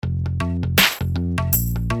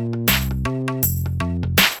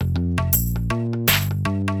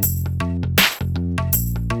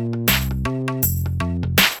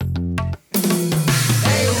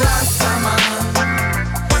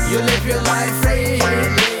freely.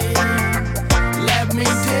 Let me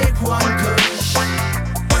take one push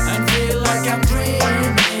and feel like I'm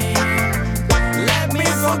dreaming. Let me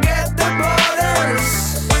forget the borders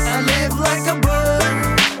and live like a bird.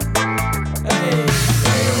 Hey,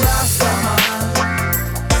 hey, Rastaman,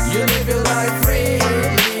 you live your life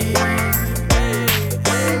freely. Hey,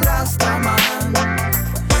 hey, Rastaman,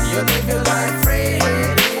 you live your life freely.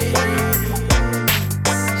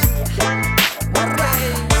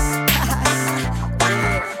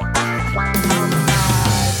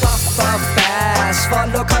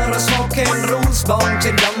 Follow karo smoking rules, bong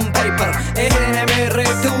chillum paper. Ehne mere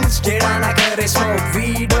tools, jeda na kare smoke.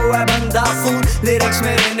 Video hai banda fool, lyrics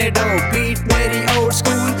mere ne do. Beat meri old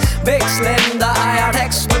school, big slim da aaya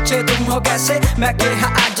text. Puche tum ho kaise? Main keha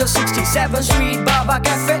aajo 67 Street Baba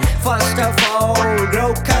Cafe. First of all,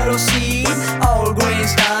 grow karo seed, all green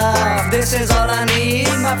stuff. This is all I need.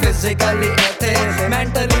 मैं physically ऐथे,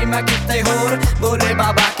 mentally मैं कितने होर. बोले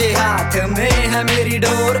बाबा के हाथ में है मेरी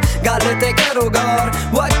डोर. गालते करो गौर,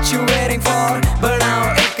 what you waiting for? बनाओ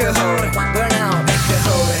एक होर, बनाओ एक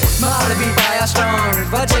होर. माल भी पाया strong,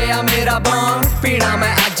 बजेया मेरा bong. पीना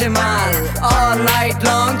मैं आज माल, all night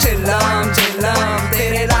long. चिल्लाम चिल्लाम,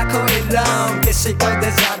 तेरे लाखों इल्लाम. किसी को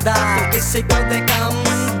दे ज्यादा, तो किसी को दे कम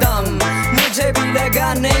दम. मुझे भी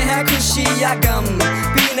लगाने हैं खुशी या गम.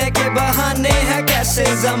 पीने के बहाने हैं कैसे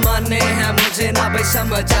जमाने हैं. मुझे ना भाई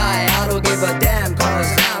समझ आए. I don't give a damn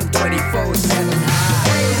cause I'm 24/7 high.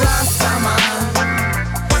 Hey Rastaman,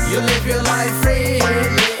 you live your life freely.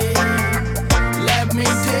 Let me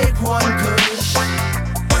take one push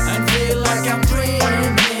and feel like I'm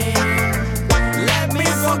dreaming. Let me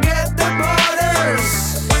forget the borders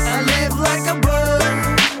and live like a bird.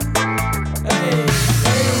 Hey,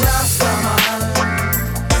 hey Rastaman,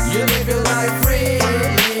 you live your life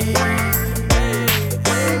freely. Hey,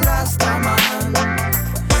 hey Rastaman,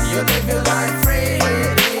 you live your life freely.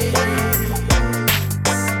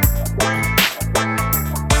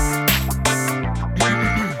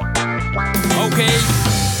 Okay,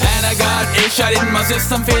 and I got a shot in my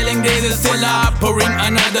system, feeling dizzy still up. Pouring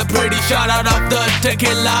another pretty shot out of the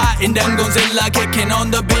tequila. Indian Godzilla kicking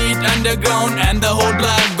on the beat underground, and the whole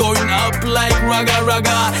blood going up like raga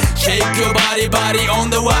raga. Shake your body, body on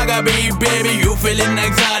the wagga beat, baby. You feeling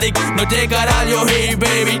exotic? No, take out all your hate,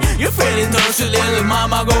 baby. You feeling thirsty, little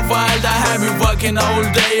mama, go wild. I have been working all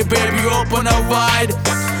day, baby. Open up wide.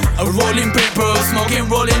 Rolling paper, smoking,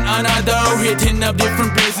 rolling another. Hitting up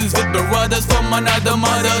different places with the brothers from another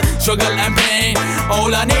mother. Struggle and pain,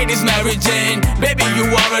 all I need is Mary Jane. Baby, you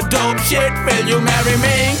are a dope shit, will you marry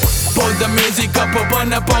me? Pull the music up,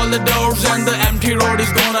 open up all the doors, and the empty road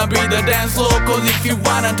is gonna be the dance floor. Cause if you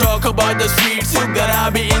wanna talk about the streets, you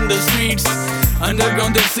gotta be in the streets.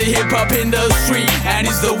 Underground, they say hip-hop in the street. And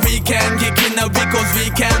it's the weekend, kicking up because we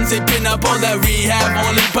can zipping up all that we have.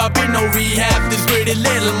 Only popping, no rehab. This pretty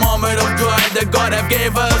little moment of joy that God have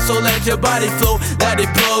gave us. So let your body flow, let it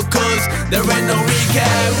flow, cause there ain't no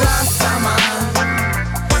recap. Rastaman,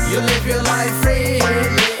 you live your life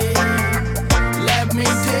freely. Let me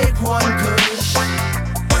take one push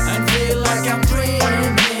and feel like I'm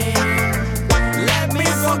dreaming. Let me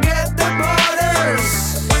forget the borders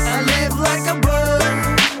and live like a bird.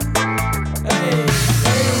 Hey,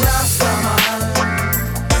 hey Rastaman,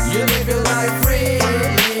 you live your life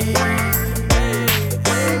freely. Hey,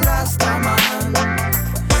 hey Rastaman,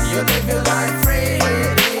 you live your life freely.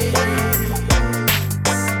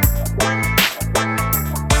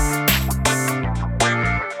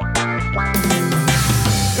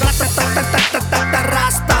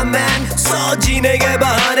 Rastaman, सौ जीने के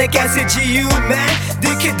बहाने कैसे जीऊं मैं.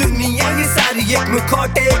 देखे दुनिया ये सारी एक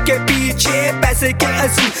मुखौटे के पीछे. पैसे के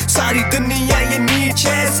असूल सारी दुनिया ये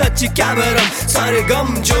नीचे. सच क्या भरम सारे गम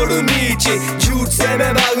जोड़ू नीचे. झूठ से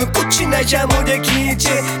मैं भागूं कुछ नशा मुझे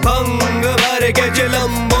खींचे. भंग भर के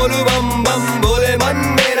चिलम बोलू बम बम. बोले मन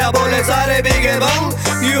मेरा बोले सारे बिगे बम.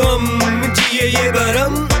 यू हम जिए ये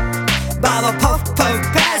भरम. बाबा पफ पफ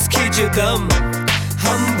पैस खींचो दम.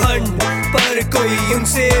 हम भंड पर कोई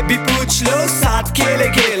उनसे भी पूछ लो. साथ खेले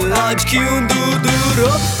खेल आज क्यों दूर दूर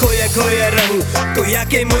हो. खोया खोया रहूं कोई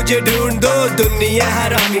आके मुझे ढूंढ दो. दुनिया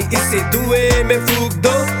हरामी इसे धुएं में फूंक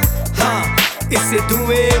दो. हाँ इसे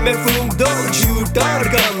धुएं में फूंक दो. झूठ और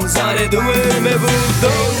गम सारे धुएं में फूंक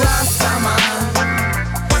दो. Rastaman,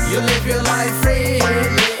 you live your life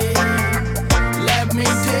freely. Let me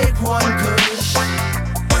take one push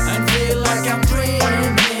and feel like I'm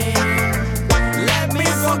dreaming. Let me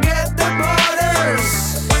forget the borders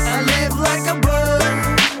and live like a bird.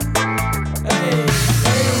 Hey,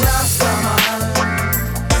 hey Rastaman,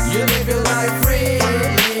 you live your life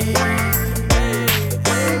freely. Hey,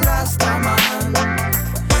 hey Rastaman,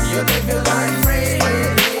 you live your life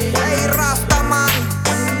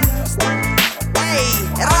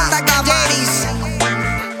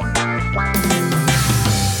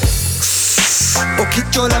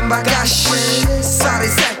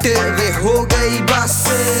set वे हो गई बस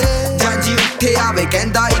जांजी उठे आवे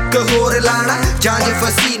कहंदा एक होर लाना जांज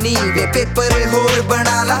फसी नी वे पेपर होर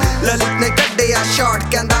बना ला ललित ने कड्डिया शॉट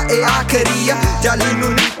कहंदा ए आखरी आ जाली नू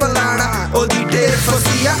नी पलाना ओदी ढेर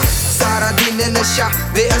फसिया सारा दिन नशा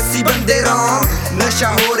वे 80 बंदे रौं नशा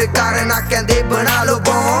होर करना कहंदे बना लो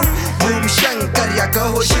बॉम्ब बूम शंकर या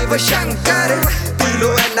कहो शिव शंकर पी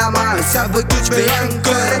लो एना माल सब कुछ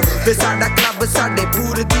भयंकर वे साडा क्लब साडे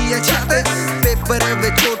पूर दी है छत पेपर वे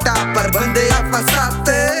छोटा पर बंदे आपा साथ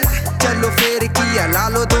चलो फेर किया ला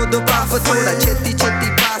लो दो पाप थोड़ा छेती छेती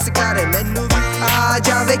पास कर मैनू भी आ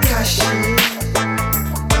जावे cash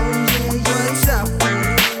What's up?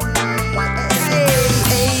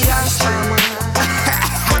 Hey Rastaman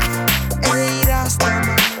Hey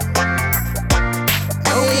Rastaman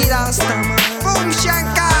Hey Rastaman Boom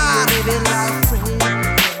Shankar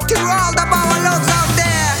To all the babalos out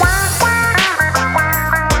there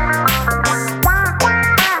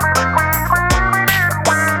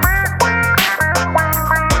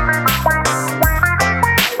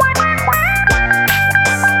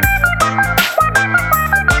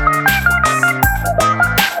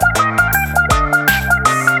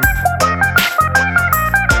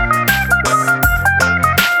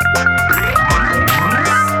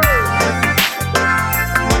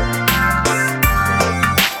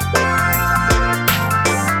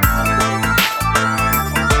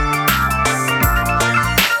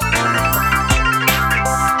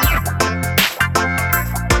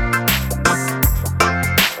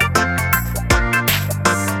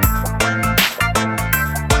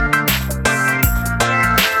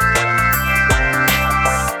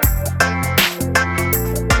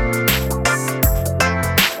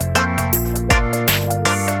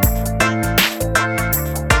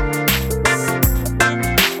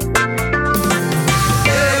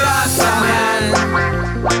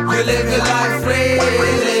You live your life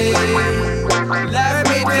freely. Let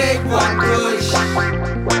me take one push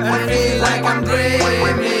and feel like I'm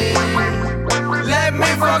dreaming. Let me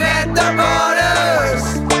forget the borders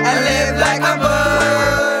and live like a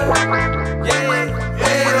bird. Yeah,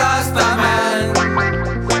 hey Rastaman,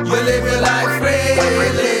 you live your life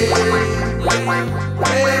freely.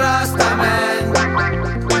 Hey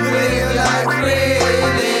Rastaman.